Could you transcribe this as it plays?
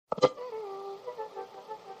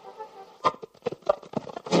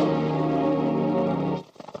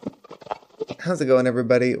How's it going,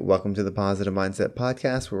 everybody? Welcome to the Positive Mindset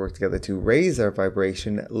Podcast, where we work together to raise our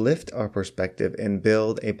vibration, lift our perspective, and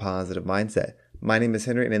build a positive mindset. My name is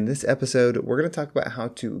Henry, and in this episode, we're going to talk about how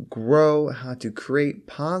to grow, how to create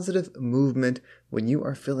positive movement when you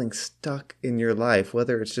are feeling stuck in your life,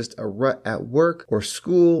 whether it's just a rut at work or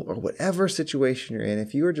school or whatever situation you're in.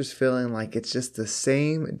 If you are just feeling like it's just the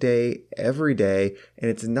same day every day and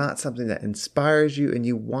it's not something that inspires you and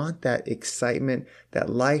you want that excitement, that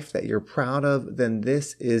life that you're proud of, then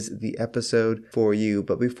this is the episode for you.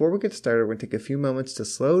 But before we get started, we're going to take a few moments to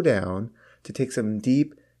slow down, to take some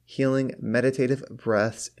deep healing meditative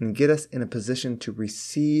breaths and get us in a position to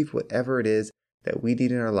receive whatever it is that we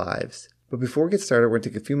need in our lives. But before we get started, we're going to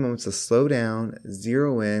take a few moments to slow down,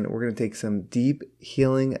 zero in. We're going to take some deep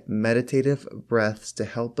healing meditative breaths to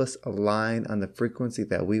help us align on the frequency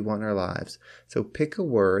that we want in our lives. So pick a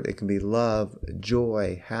word. It can be love,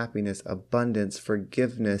 joy, happiness, abundance,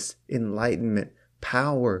 forgiveness, enlightenment,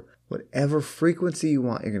 power. Whatever frequency you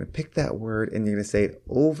want, you're going to pick that word and you're going to say it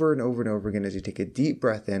over and over and over again as you take a deep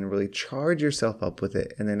breath in, really charge yourself up with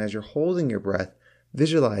it. And then as you're holding your breath,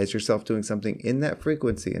 visualize yourself doing something in that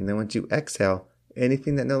frequency. And then once you exhale,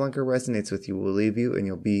 anything that no longer resonates with you will leave you and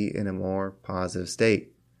you'll be in a more positive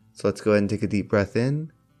state. So let's go ahead and take a deep breath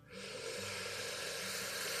in.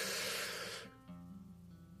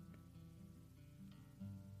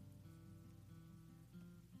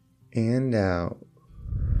 And out.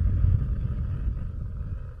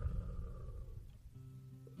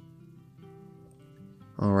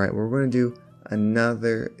 All right, we're going to do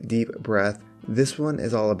another deep breath. This one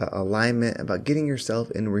is all about alignment, about getting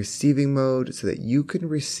yourself in receiving mode so that you can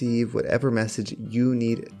receive whatever message you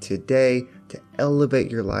need today to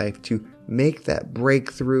elevate your life, to make that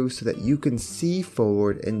breakthrough so that you can see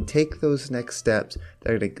forward and take those next steps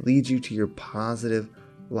that are going to lead you to your positive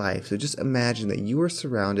life. So just imagine that you are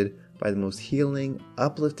surrounded by the most healing,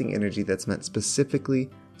 uplifting energy that's meant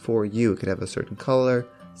specifically for you. It could have a certain color,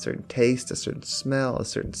 a certain taste, a certain smell, a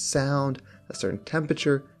certain sound, a certain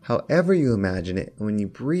temperature, however you imagine it. And when you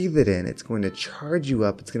breathe it in, it's going to charge you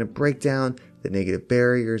up. It's going to break down the negative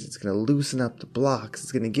barriers. It's going to loosen up the blocks.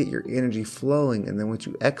 It's going to get your energy flowing. And then once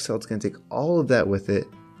you exhale, it's going to take all of that with it,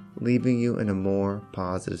 leaving you in a more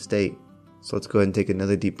positive state. So let's go ahead and take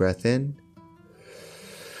another deep breath in.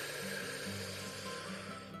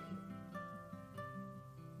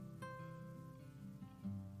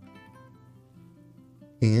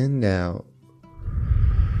 And out.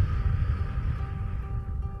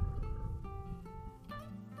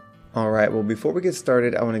 All right, well, before we get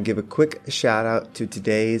started, I want to give a quick shout out to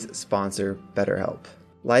today's sponsor, BetterHelp.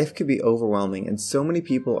 Life can be overwhelming and so many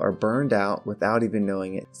people are burned out without even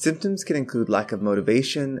knowing it. Symptoms can include lack of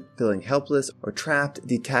motivation, feeling helpless or trapped,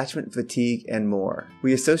 detachment fatigue, and more.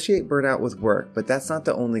 We associate burnout with work, but that's not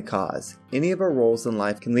the only cause. Any of our roles in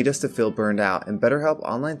life can lead us to feel burned out, and BetterHelp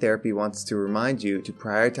Online Therapy wants to remind you to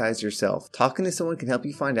prioritize yourself. Talking to someone can help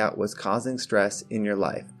you find out what's causing stress in your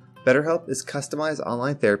life. BetterHelp is customized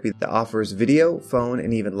online therapy that offers video, phone,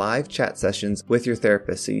 and even live chat sessions with your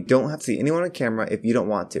therapist, so you don't have to see anyone on camera if you don't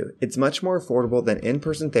want to. It's much more affordable than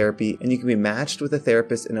in-person therapy, and you can be matched with a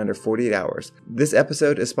therapist in under 48 hours. This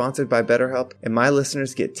episode is sponsored by BetterHelp, and my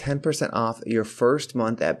listeners get 10% off your first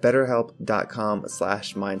month at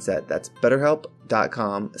betterhelp.com/mindset. That's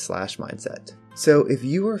betterhelp.com/mindset. So if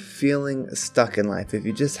you are feeling stuck in life, if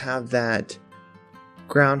you just have that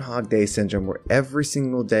Groundhog Day syndrome where every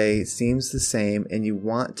single day seems the same and you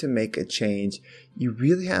want to make a change, you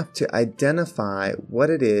really have to identify what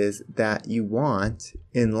it is that you want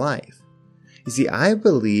in life. You see, I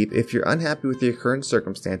believe if you're unhappy with your current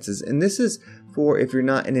circumstances, and this is for if you're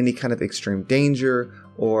not in any kind of extreme danger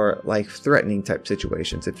or life-threatening type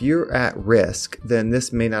situations. If you're at risk, then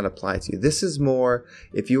this may not apply to you. This is more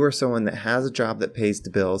if you are someone that has a job that pays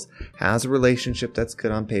the bills, has a relationship that's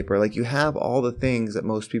good on paper, like you have all the things that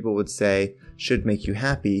most people would say should make you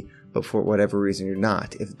happy, but for whatever reason you're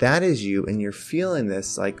not. If that is you and you're feeling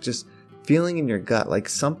this, like just feeling in your gut like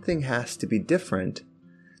something has to be different,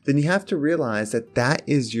 then you have to realize that that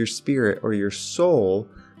is your spirit or your soul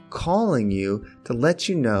calling you to let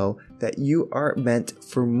you know that you are meant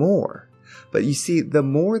for more. But you see, the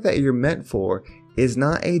more that you're meant for is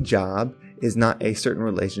not a job, is not a certain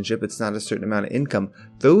relationship, it's not a certain amount of income.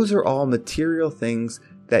 Those are all material things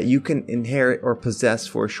that you can inherit or possess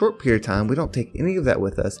for a short period of time. We don't take any of that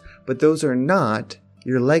with us, but those are not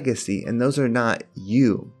your legacy and those are not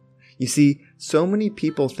you. You see, so many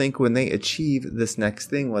people think when they achieve this next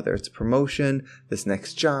thing, whether it's promotion, this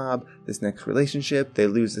next job, this next relationship, they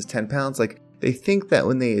lose this 10 pounds, like they think that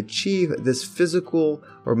when they achieve this physical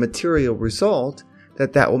or material result,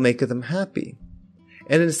 that will make them happy.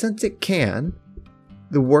 And in a sense, it can.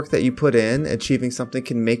 The work that you put in, achieving something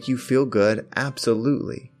can make you feel good,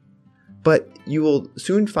 absolutely. But you will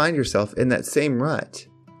soon find yourself in that same rut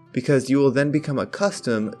because you will then become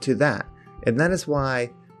accustomed to that. And that is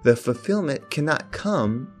why the fulfillment cannot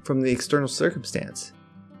come from the external circumstance.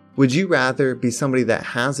 Would you rather be somebody that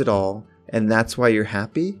has it all and that's why you're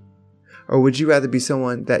happy? Or would you rather be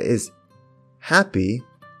someone that is happy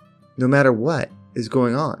no matter what is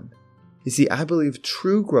going on? You see, I believe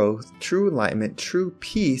true growth, true enlightenment, true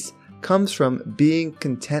peace comes from being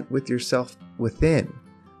content with yourself within,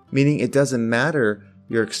 meaning it doesn't matter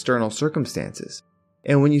your external circumstances.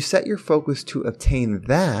 And when you set your focus to obtain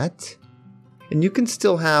that, and you can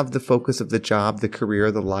still have the focus of the job, the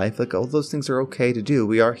career, the life, like all those things are okay to do.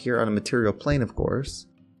 We are here on a material plane, of course.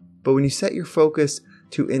 But when you set your focus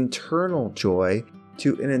to internal joy,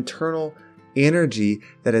 to an internal energy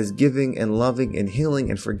that is giving and loving and healing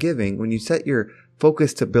and forgiving, when you set your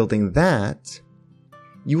focus to building that,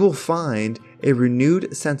 you will find a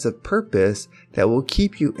renewed sense of purpose that will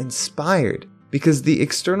keep you inspired because the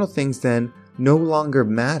external things then no longer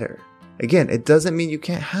matter. Again, it doesn't mean you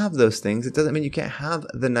can't have those things. It doesn't mean you can't have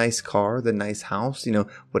the nice car, the nice house,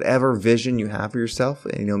 whatever vision you have for yourself.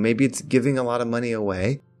 Maybe it's giving a lot of money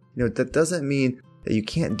away. That doesn't mean that you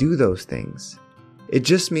can't do those things. It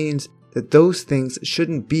just means that those things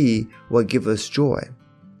shouldn't be what give us joy.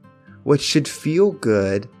 What should feel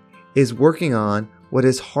good is working on what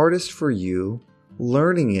is hardest for you,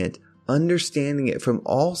 learning it, understanding it from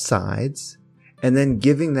all sides, and then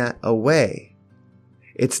giving that away.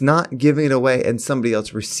 It's not giving it away and somebody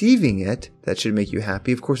else receiving it that should make you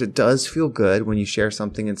happy. Of course, it does feel good when you share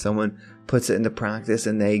something and someone puts it into practice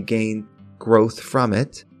and they gain growth from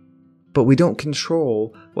it. But we don't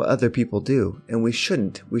control what other people do, and we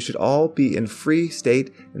shouldn't. We should all be in free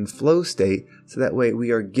state and flow state so that way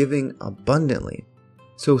we are giving abundantly.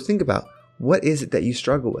 So think about, what is it that you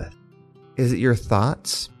struggle with? Is it your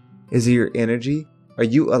thoughts? Is it your energy? Are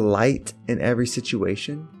you a light in every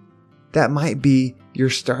situation? That might be your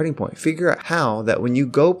starting point. Figure out how that when you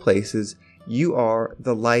go places, you are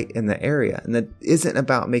the light in the area. And that isn't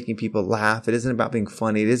about making people laugh. It isn't about being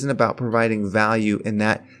funny. It isn't about providing value in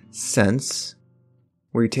that sense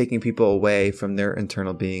where you're taking people away from their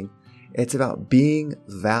internal being. It's about being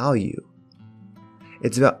value.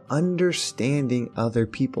 It's about understanding other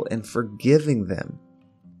people and forgiving them.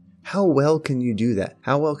 How well can you do that?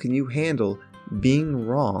 How well can you handle being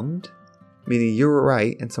wronged, meaning you were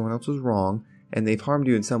right and someone else was wrong and they've harmed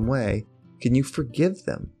you in some way? Can you forgive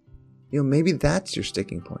them? Maybe that's your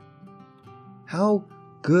sticking point. How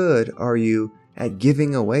good are you at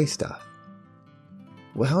giving away stuff?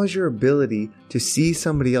 Well, how is your ability to see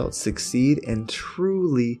somebody else succeed and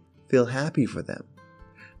truly feel happy for them?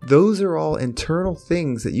 Those are all internal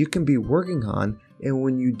things that you can be working on. And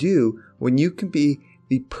when you do, when you can be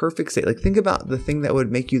the perfect state, like think about the thing that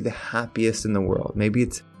would make you the happiest in the world. Maybe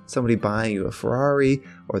it's somebody buying you a Ferrari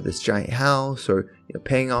or this giant house or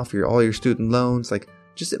paying off all your student loans. Like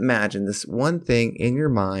just imagine this one thing in your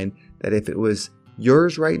mind that if it was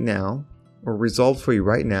yours right now or resolved for you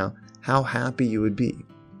right now, how happy you would be.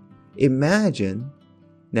 Imagine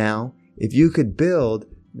now if you could build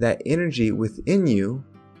that energy within you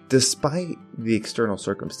despite the external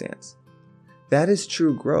circumstance. That is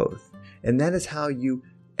true growth. And that is how you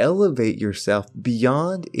elevate yourself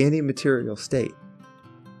beyond any material state.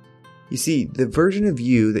 You see, the version of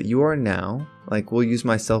you that you are now, like we'll use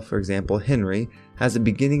myself for example, Henry, has a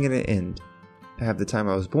beginning and an end. I have the time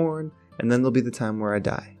I was born, and then there'll be the time where I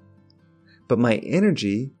die. But my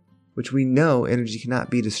energy, which we know energy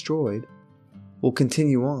cannot be destroyed, will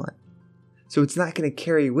continue on. So it's not going to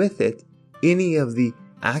carry with it any of the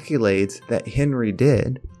accolades that Henry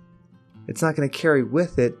did. It's not going to carry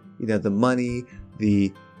with it, the money,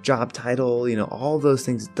 the job title, all those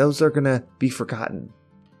things. Those are going to be forgotten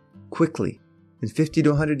quickly. In 50 to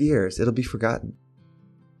 100 years, it'll be forgotten.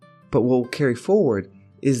 But what will carry forward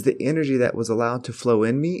is the energy that was allowed to flow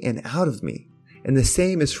in me and out of me. And the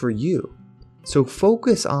same is for you. So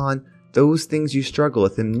focus on those things you struggle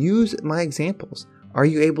with and use my examples. Are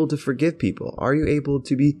you able to forgive people? Are you able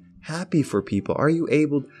to be happy for people? Are you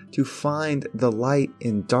able to find the light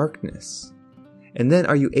in darkness? And then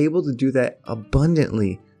are you able to do that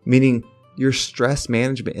abundantly? Meaning your stress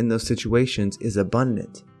management in those situations is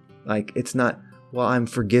abundant. Like it's not, well, I'm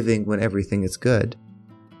forgiving when everything is good.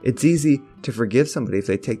 It's easy to forgive somebody if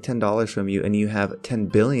they take $10 from you and you have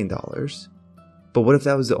 $10 billion. But what if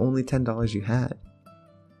that was the only $10 you had?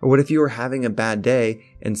 Or what if you were having a bad day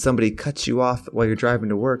and somebody cuts you off while you're driving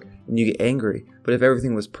to work and you get angry? But if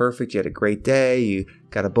everything was perfect, you had a great day, you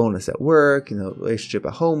got a bonus at work, the relationship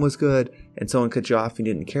at home was good, and someone cut you off and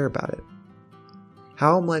you didn't care about it.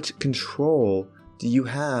 How much control do you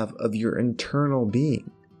have of your internal being?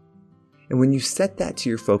 And when you set that to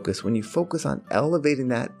your focus, when you focus on elevating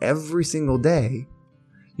that every single day,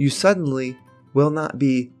 you suddenly will not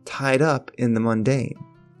be tied up in the mundane.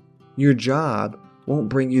 Your job won't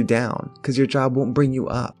bring you down because your job won't bring you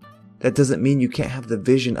up. That doesn't mean you can't have the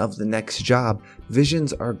vision of the next job.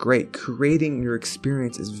 Visions are great. Creating your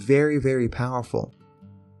experience is very, very powerful.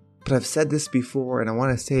 But I've said this before and I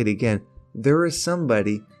want to say it again. There is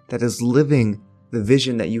somebody that is living the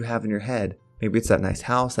vision that you have in your head. Maybe it's that nice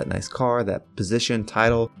house, that nice car, that position,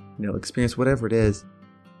 title, experience, whatever it is.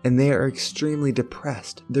 And they are extremely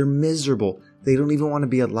depressed. They're miserable. They don't even want to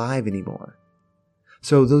be alive anymore.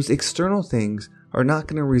 So those external things are not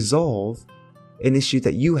going to resolve an issue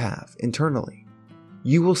that you have internally.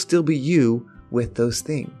 You will still be you with those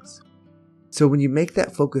things. So when you make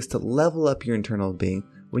that focus to level up your internal being,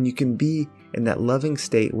 when you can be in that loving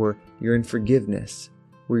state where you're in forgiveness,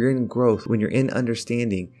 where you're in growth, when you're in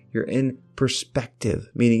understanding, you're in perspective,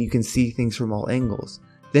 meaning you can see things from all angles,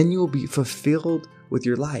 then you will be fulfilled with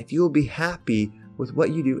your life. You will be happy with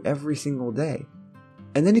what you do every single day.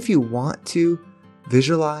 And then if you want to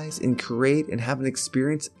visualize and create and have an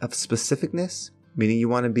experience of specificness, meaning you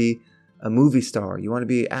want to be a movie star, you want to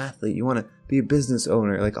be an athlete, you want to be a business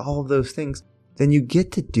owner, like all of those things, then you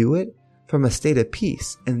get to do it from a state of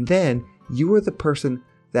peace. And then you are the person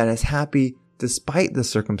that is happy despite the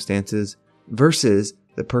circumstances versus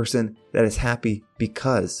the person that is happy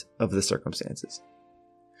because of the circumstances.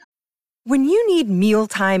 When you need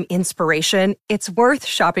mealtime inspiration, it's worth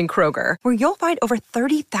shopping Kroger, where you'll find over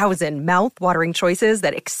 30,000 mouth-watering choices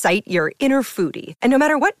that excite your inner foodie. And no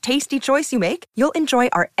matter what tasty choice you make, you'll enjoy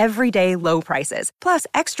our everyday low prices, plus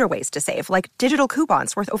extra ways to save, like digital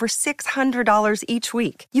coupons worth over $600 each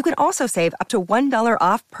week. You can also save up to $1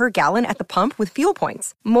 off per gallon at the pump with fuel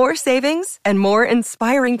points. More savings and more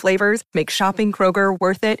inspiring flavors make shopping Kroger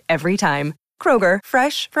worth it every time. Kroger,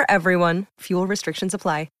 fresh for everyone. Fuel restrictions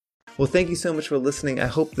apply. Well, thank you so much for listening. I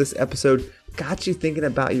hope this episode got you thinking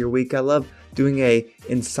about your week. I love doing a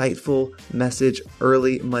insightful message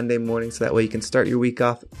early Monday morning so that way you can start your week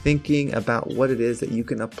off thinking about what it is that you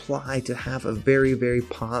can apply to have a very, very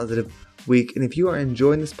positive week. And if you are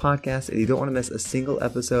enjoying this podcast and you don't want to miss a single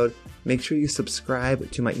episode, make sure you subscribe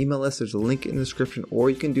to my email list. There's a link in the description, or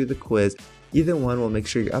you can do the quiz. Either one will make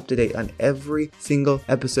sure you're up to date on every single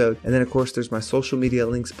episode. And then, of course, there's my social media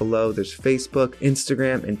links below. There's Facebook,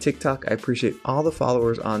 Instagram, and TikTok. I appreciate all the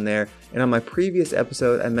followers on there. And on my previous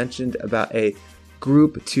episode, I mentioned about a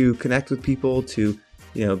group to connect with people, to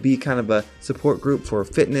be kind of a support group for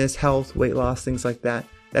fitness, health, weight loss, things like that.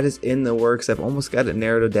 That is in the works. I've almost got it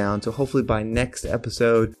narrowed down. So hopefully by next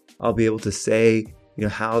episode, I'll be able to say,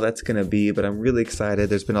 how that's going to be. But I'm really excited.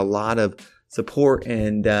 There's been a lot of support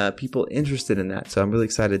and people interested in that. So I'm really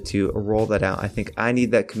excited to roll that out. I think I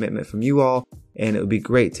need that commitment from you all, and it would be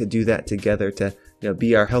great to do that together to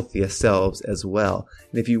be our healthiest selves as well.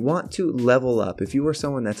 And if you want to level up, if you are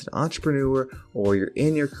someone that's an entrepreneur or you're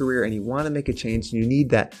in your career and you want to make a change, and you need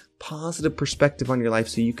that positive perspective on your life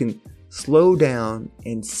so you can slow down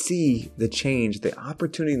and see the change, the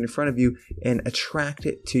opportunity in front of you, and attract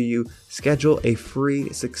it to you, schedule a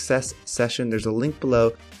free success session. There's a link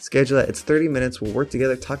below. Schedule it. It's 30 minutes. We'll work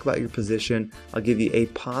together, talk about your position. I'll give you a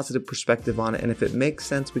positive perspective on it. And if it makes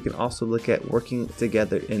sense, we can also look at working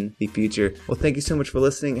together in the future. Well, thank you so much for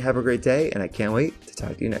listening. Have a great day, and I can't wait to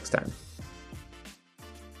talk to you next time.